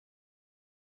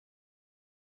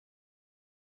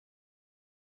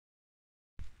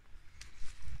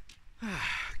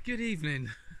Good evening.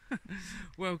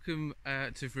 Welcome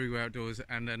to Frugal Outdoors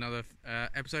and another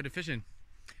episode of fishing.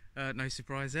 No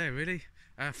surprise there, really.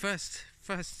 First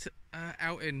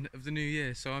outing of the new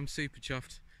year, so I'm super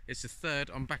chuffed. It's the 3rd.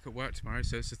 I'm back at work tomorrow,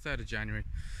 so it's the 3rd of January.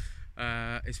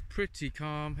 It's pretty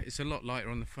calm. It's a lot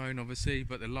lighter on the phone, obviously,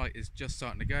 but the light is just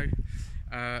starting to go.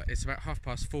 It's about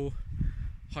 4:30.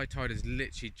 High tide is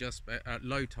literally just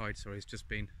low tide. Sorry, it's just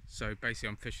been. So basically,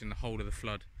 I'm fishing the whole of the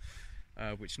flood.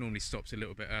 Which normally stops a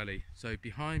little bit early. So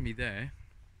behind me there,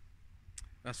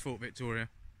 that's Fort Victoria.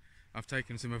 I've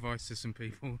taken some advice to some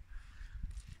people.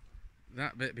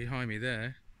 That bit behind me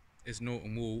there is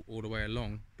Norton Wall all the way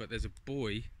along, but there's a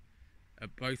buoy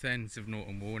at both ends of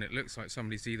Norton Wall, and it looks like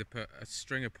somebody's either put a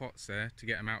string of pots there to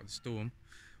get them out of the storm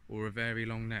or a very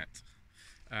long net.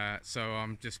 So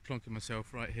I'm just plonking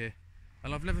myself right here,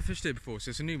 and I've never fished it before, so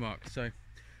it's a new mark. So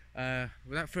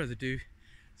without further ado,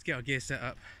 let's get our gear set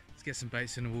up. Let's get some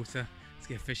baits in the water, let's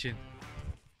get fishing.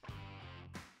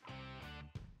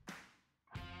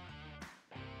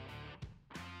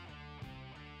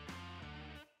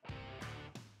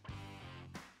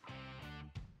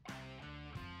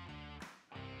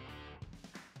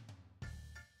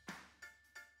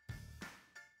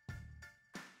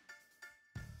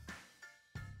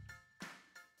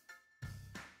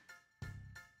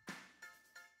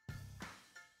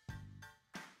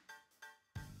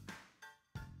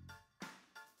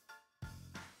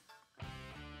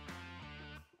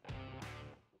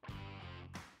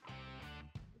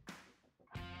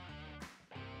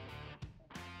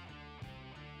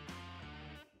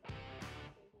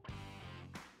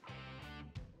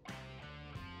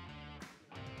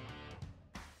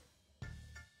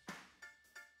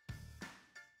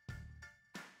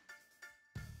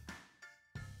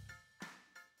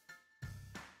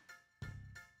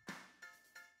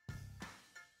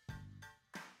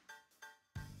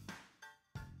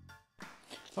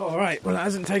 All right, well, it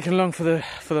hasn't taken long for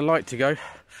the light to go,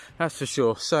 that's for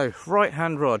sure. So right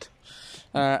hand rod,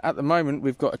 at the moment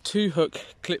we've got a 2-hook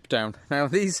clip down. Now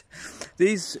these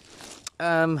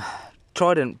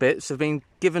trident bits have been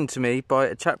given to me by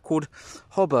a chap called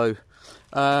Hobbo,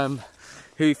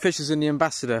 who fishes in the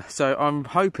Ambassador. So I'm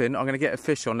hoping I'm going to get a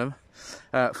fish on them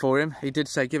for him. He did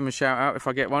say give him a shout out if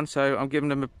I get one, so I'm giving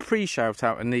him a pre-shout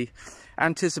out in the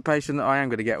anticipation that I am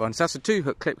going to get one. So that's a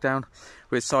 2-hook clip down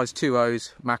with size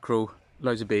 2/0s, mackerel,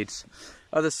 loads of beads.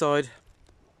 Other side,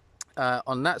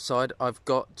 on that side I've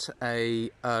got a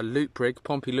loop rig,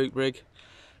 Pompey loop rig,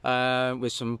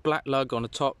 with some black lug on the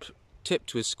top,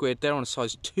 tipped with squid. They're on a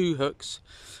size 2 hooks,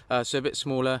 so a bit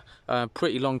smaller,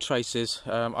 pretty long traces.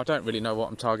 I don't really know what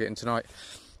I'm targeting tonight.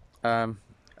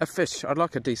 A fish, I'd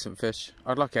like a decent fish.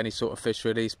 I'd like any sort of fish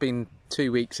really. It's been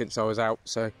 2 weeks since I was out,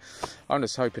 so I'm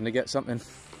just hoping to get something.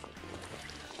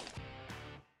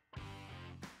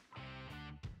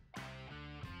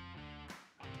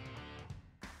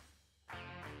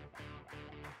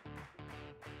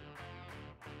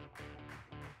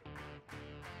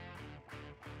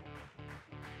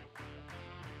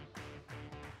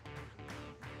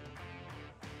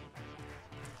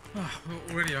 Oh, well,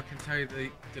 already I can tell you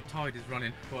the tide is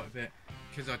running quite a bit,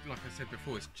 because like I said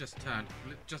before, it's just turned,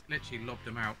 just literally lobbed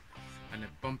them out and they're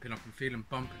bumping. I can feel them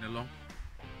bumping along,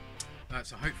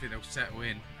 so hopefully they'll settle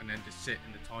in and then just sit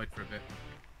in the tide for a bit.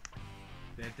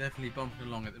 They're definitely bumping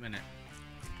along at the minute.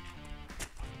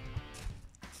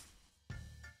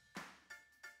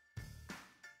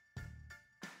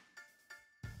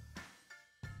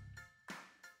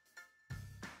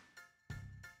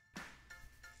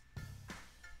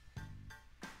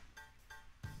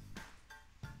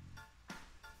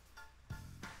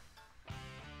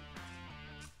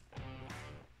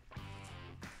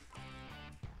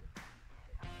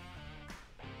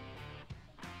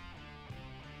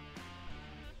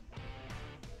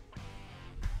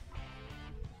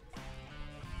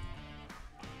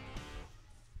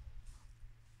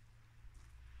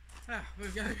 There we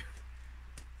go.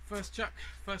 First chuck,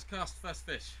 first cast, first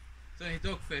fish. It's only a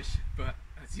dogfish, but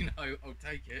as you know, I'll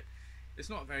take it. It's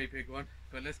not a very big one,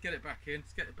 but let's get it back in.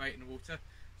 Let's get the bait in the water.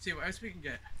 See what else we can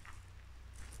get.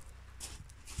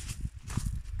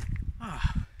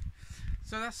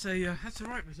 So that's a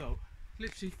right result.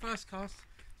 Literally first cast.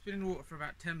 It's been in the water for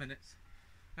about 10 minutes,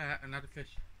 and had a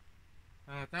fish.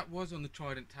 That was on the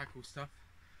trident tackle stuff.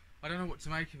 I don't know what to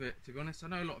make of it, to be honest. I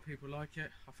know a lot of people like it.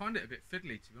 I find it a bit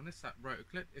fiddly, to be honest, that rotor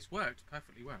clip. It's worked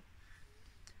perfectly well,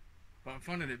 but I'm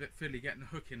finding it a bit fiddly getting the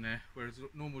hook in there, whereas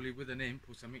normally with an imp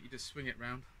or something you just swing it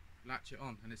round, latch it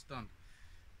on and it's done.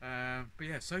 But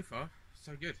yeah, so far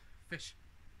so good. Fish.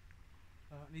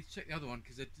 I need to check the other one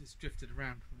because it just drifted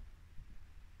around.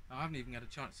 I haven't even had a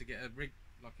chance to get a rig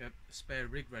like a spare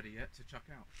rig ready yet to chuck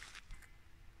out.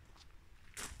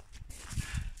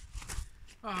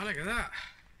 Oh, look at that!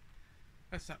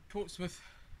 That's that Portsmouth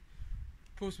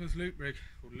loop rig,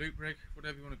 or loop rig,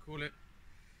 whatever you want to call it.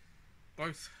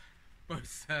 Both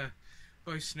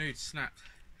snoods snapped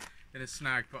in a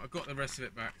snag, but I got the rest of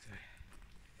it back. So.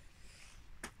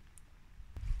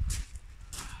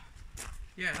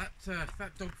 Yeah,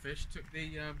 that dogfish took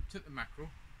the mackerel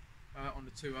on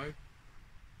the 2.0, and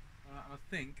I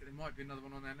think there might be another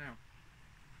one on there now.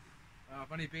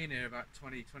 I've only been here about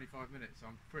 20-25 minutes. So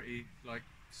I'm pretty like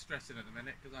stressing at the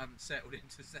minute because I haven't settled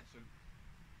into session.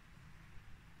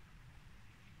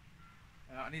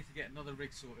 I need to get another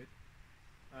rig sorted.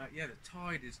 Yeah, the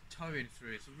tide is towing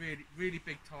through. It's a really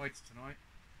big tides tonight.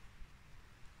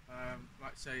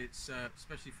 Like I say, it's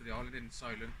especially for the island in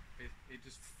Solent, it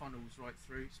just funnels right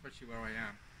through, especially where I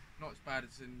am. Not as bad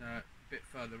as in a bit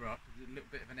further up. There's a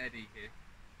little bit of an eddy here,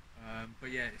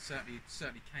 but yeah, it certainly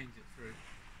canes it through.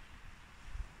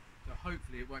 So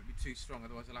hopefully it won't be too strong,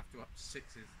 otherwise I'll have to up to 6s.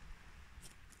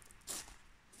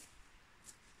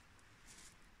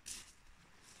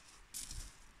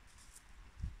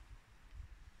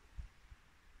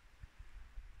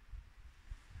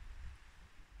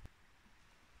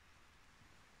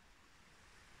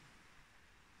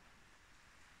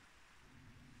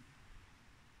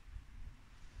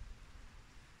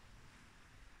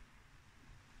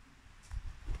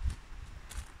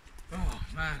 Oh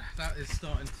man, that is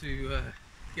starting to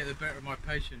get the better of my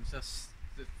patience. That's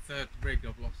the third rig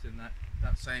I've lost in that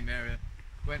same area.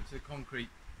 Went to the concrete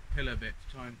pillar bit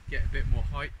to try and get a bit more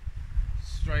height.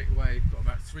 Straight away, got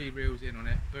about 3 reels in on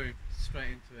it. Boom, straight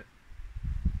into it.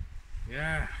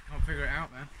 Yeah, can't figure it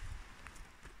out, man.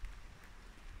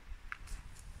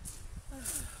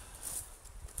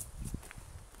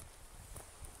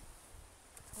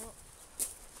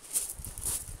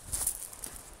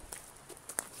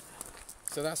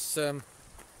 So that's so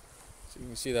you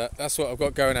can see that's what I've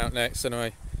got going out next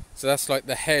anyway. So that's like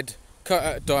the head cut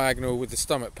at a diagonal with the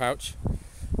stomach pouch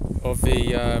of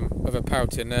a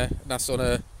pout in there. And that's on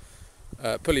a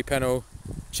pulley pennel,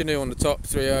 Chinook on the top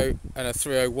 3.0 and a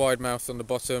 3.0 wide mouth on the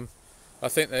bottom. I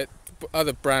think that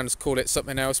other brands call it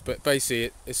something else, but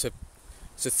basically it's a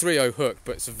 3.0 hook,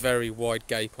 but it's a very wide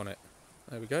gape on it.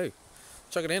 There we go.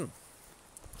 Chuck it in.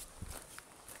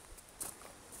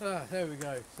 Ah, there we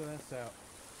go. So that's out.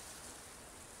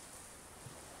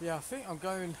 Yeah, I think I'm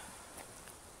going.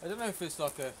 I don't know if it's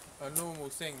like a normal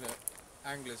thing that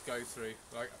anglers go through.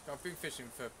 Like, I've been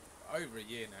fishing for over a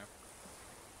year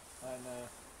now, and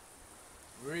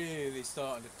really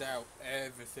starting to doubt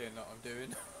everything that I'm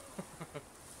doing.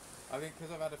 I think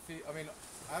because I've had a few. I mean,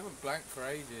 I haven't blanked for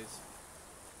ages.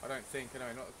 I don't think.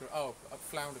 No, not. Oh,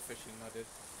 flounder fishing I did,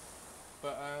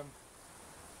 but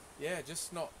yeah,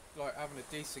 just not like having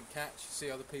a decent catch.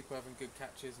 See other people having good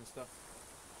catches and stuff.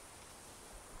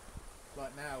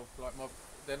 Like now, like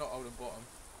they're not old and bottom.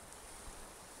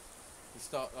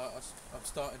 I'm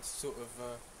starting to sort of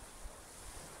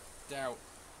doubt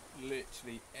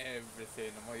literally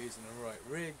everything. Am I using the right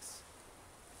rigs?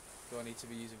 Do I need to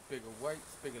be using bigger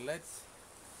weights, bigger leads?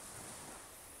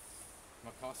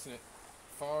 Am I casting it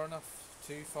far enough?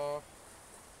 Too far?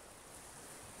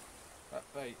 That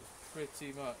bait is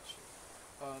pretty much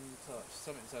untouched.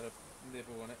 Something's had a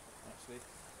nibble on it, actually.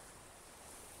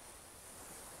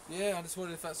 Yeah, I just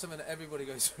wondered if that's something that everybody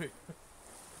goes through.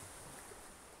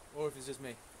 Or if it's just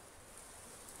me.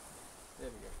 There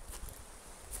we go.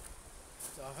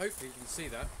 So hopefully you can see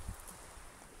that.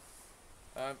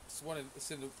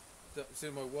 It's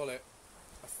in my wallet,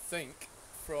 I think,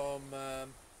 from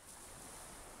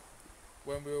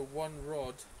when we were one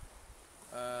rod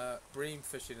bream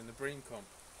fishing in the bream comp.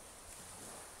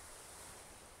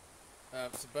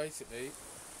 So basically,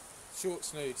 short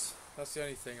snoods. That's the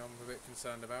only thing I'm a bit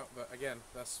concerned about. But again,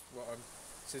 this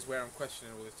is where I'm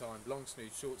questioning all the time. Long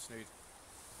snood, short snood,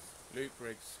 loop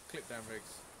rigs, clip down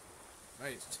rigs.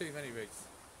 Mate, it's too many rigs.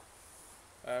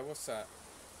 What's that?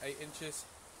 8 inches?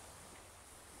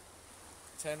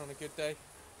 10 on a good day?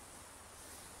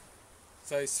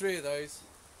 So it's 3 of those.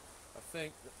 I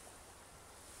think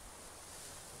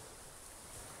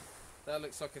that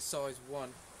looks like a size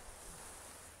 1.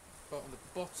 But on the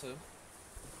bottom,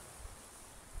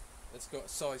 it's got a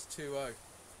size 2.0.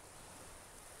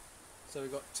 So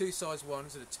we've got 2 size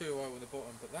 1s and a 2.0 on the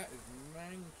bottom, but that is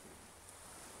manky.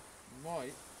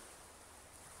 Might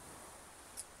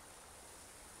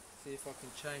see if I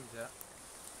can change that.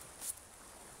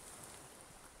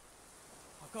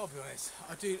 I've got to be honest,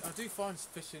 I do find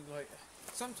fishing, like,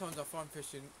 sometimes I find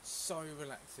fishing so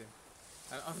relaxing,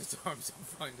 and other times I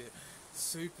find it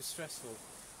super stressful.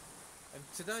 And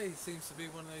today seems to be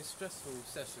one of those stressful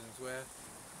sessions where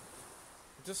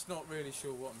I'm just not really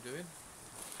sure what I'm doing.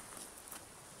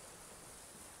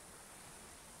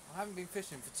 I haven't been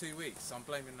fishing for 2 weeks, so I'm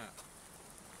blaming that.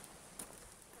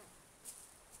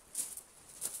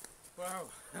 Wow,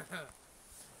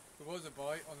 there was a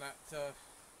bite on that,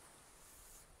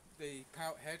 the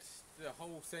pout head. The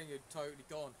whole thing had totally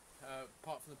gone,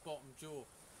 apart from the bottom jaw.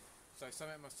 So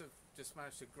something must have just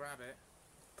managed to grab it,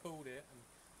 pulled it, and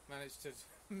managed to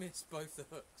miss both the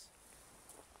hooks.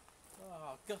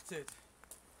 Ah, gutted.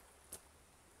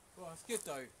 Well, it's good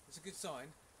though. It's a good sign.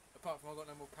 Apart from I've got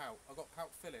no more pout. I've got pout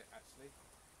fillet actually.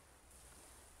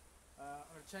 I'm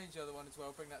going to change the other one as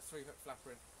well. Bring that 3-hook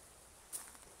flapper in.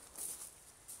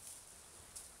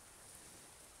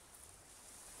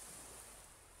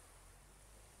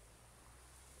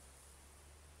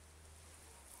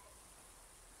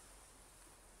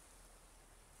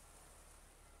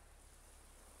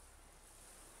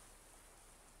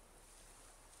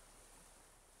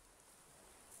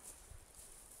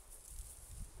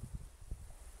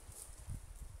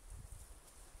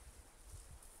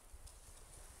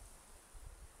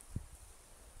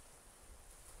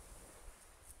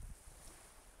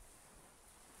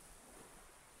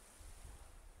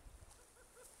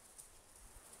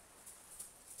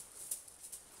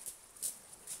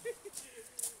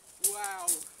 Wow,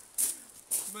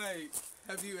 mate,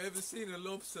 have you ever seen a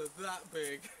lobster that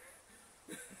big?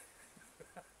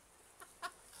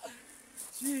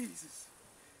 Jesus.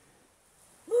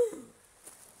 Woo.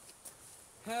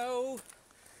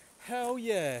 Hell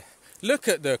yeah. Look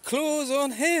at the claws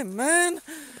on him, man.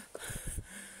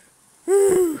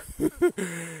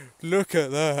 Look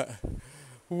at that.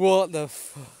 What the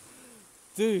fuck?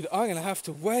 Dude, I'm going to have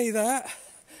to weigh that.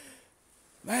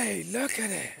 Mate, look at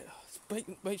it.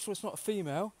 Make sure it's not a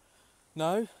female.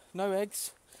 No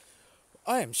eggs.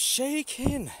 I am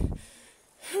shaking.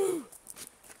 Whew.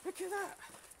 Look at that.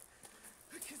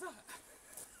 Look at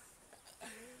that.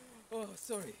 Oh,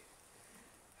 sorry.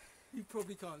 You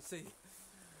probably can't see.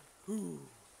 Whew.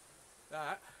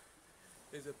 That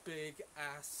is a big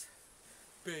ass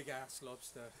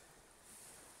lobster.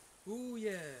 Oh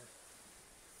yeah.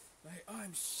 Mate,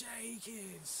 I'm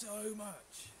shaking so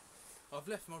much. I've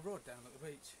left my rod down at the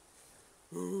beach.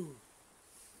 Ooh.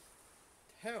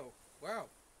 Hell, wow.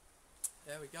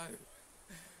 There we go.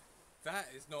 That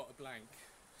is not a blank.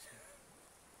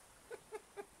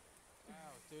 Wow,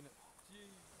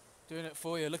 doing it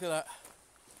for you. Look at that.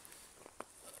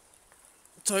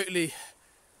 Totally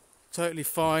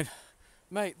fine.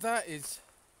 Mate, that is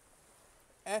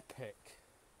epic.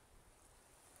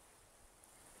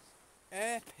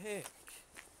 Epic.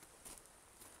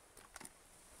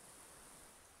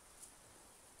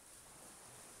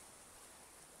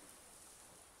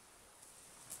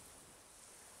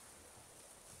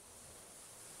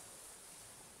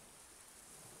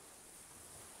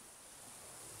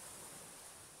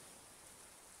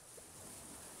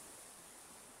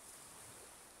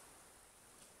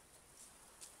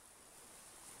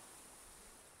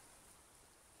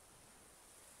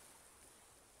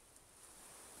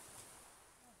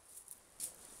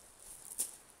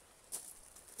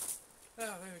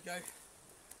 Oh, there we go.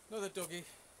 Another doggy.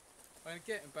 I'm going to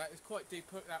get him back. It's quite deep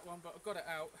hook, that one, but I've got it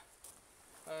out.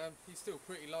 He's still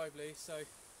pretty lively, so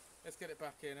let's get it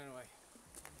back in anyway.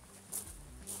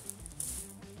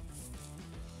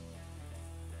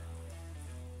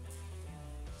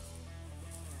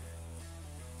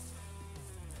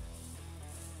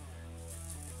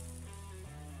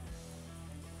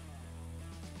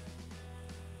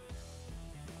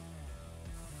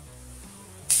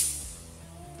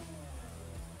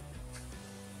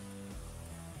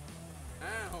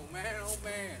 Oh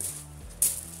man.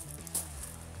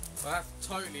 Well, that's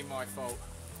totally my fault.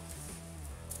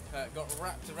 Got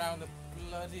wrapped around the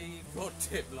bloody rod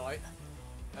tip light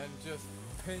and just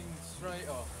pinged straight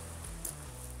off.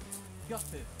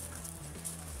 Gutted.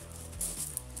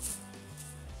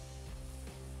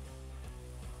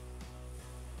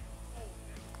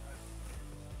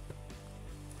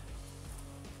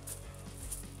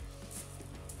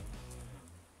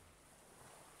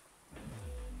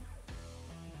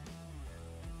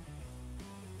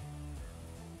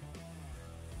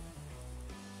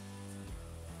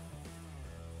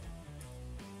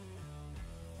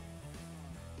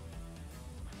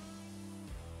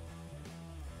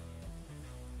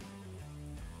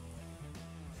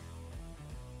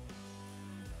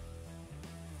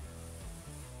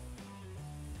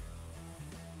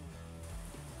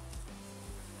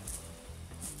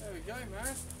 There we go,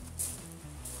 man.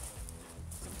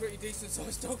 Some pretty decent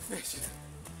sized dogfish.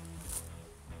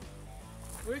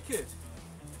 Wicked.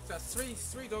 got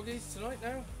three doggies tonight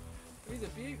now. He's a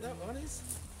beaut, that one is.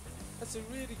 That's a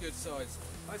really good size.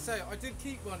 I say, I did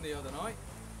keep one the other night,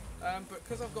 but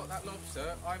because I've got that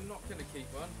lobster, I'm not going to keep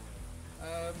one.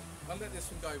 I'll let this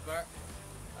one go back,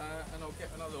 and I'll get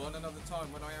another one another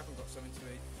time when I haven't got something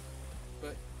to eat.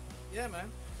 But yeah, man.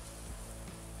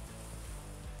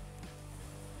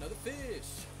 Another fish.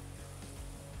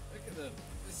 Look at them.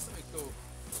 This is so cool.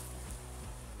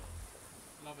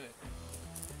 Love it.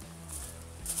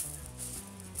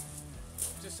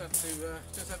 Just had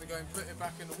to go and put it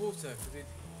back in the water because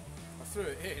I threw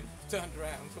it in, turned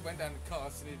around, went down the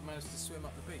cast, and he'd managed to swim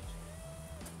up the beach.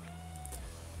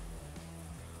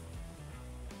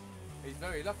 He's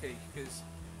very lucky because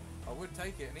I would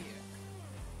take it and eat it.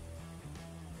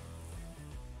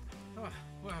 Oh,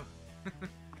 well,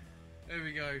 there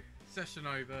we go. Session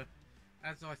over.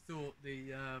 As I thought,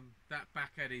 that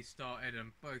back eddy started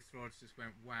and both rods just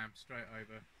went wham straight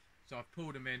over. So I've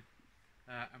pulled them in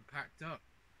and packed up.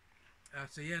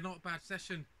 So yeah, not a bad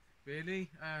session really.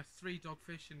 3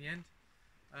 dogfish in the end.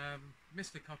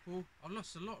 Missed a couple. I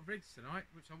lost a lot of rigs tonight,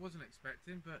 which I wasn't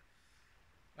expecting, but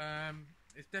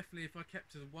it's definitely, if I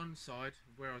kept to the one side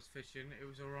of where I was fishing, it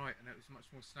was alright, and it was much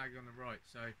more snaggy on the right,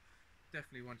 so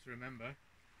definitely one to remember.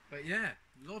 But yeah,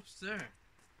 lobster.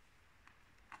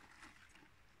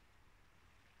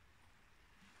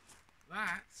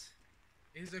 That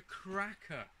is a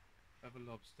cracker of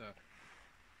a lobster.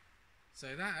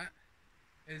 So that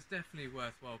is definitely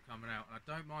worthwhile coming out, and I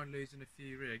don't mind losing a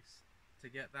few rigs to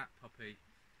get that puppy.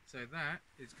 So that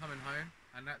is coming home,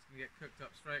 and that's going to get cooked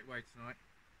up straight away tonight,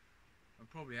 and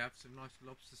probably have some nice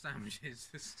lobster sandwiches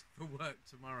for work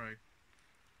tomorrow.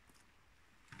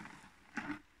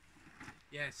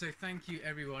 Yeah, so thank you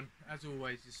everyone. As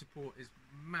always, your support is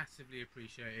massively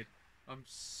appreciated. I'm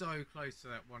so close to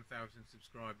that 1,000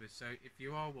 subscribers, so if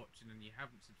you are watching and you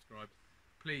haven't subscribed,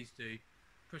 please do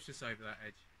push us over that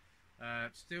edge.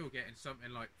 Still getting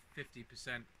something like 50%,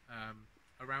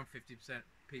 around 50%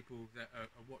 people that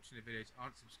are watching the videos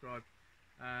aren't subscribed.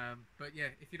 But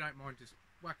yeah, if you don't mind just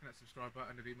whacking that subscribe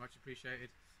button, it'd be much appreciated.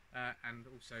 And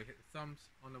also hit the thumbs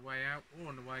on the way out or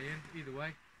on the way in, either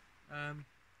way.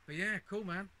 But yeah, cool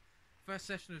man. First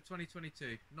session of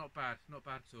 2022, not bad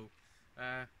at all.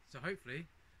 So hopefully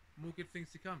more good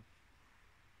things to come.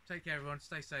 Take care everyone,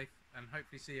 stay safe, and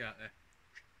hopefully see you out there.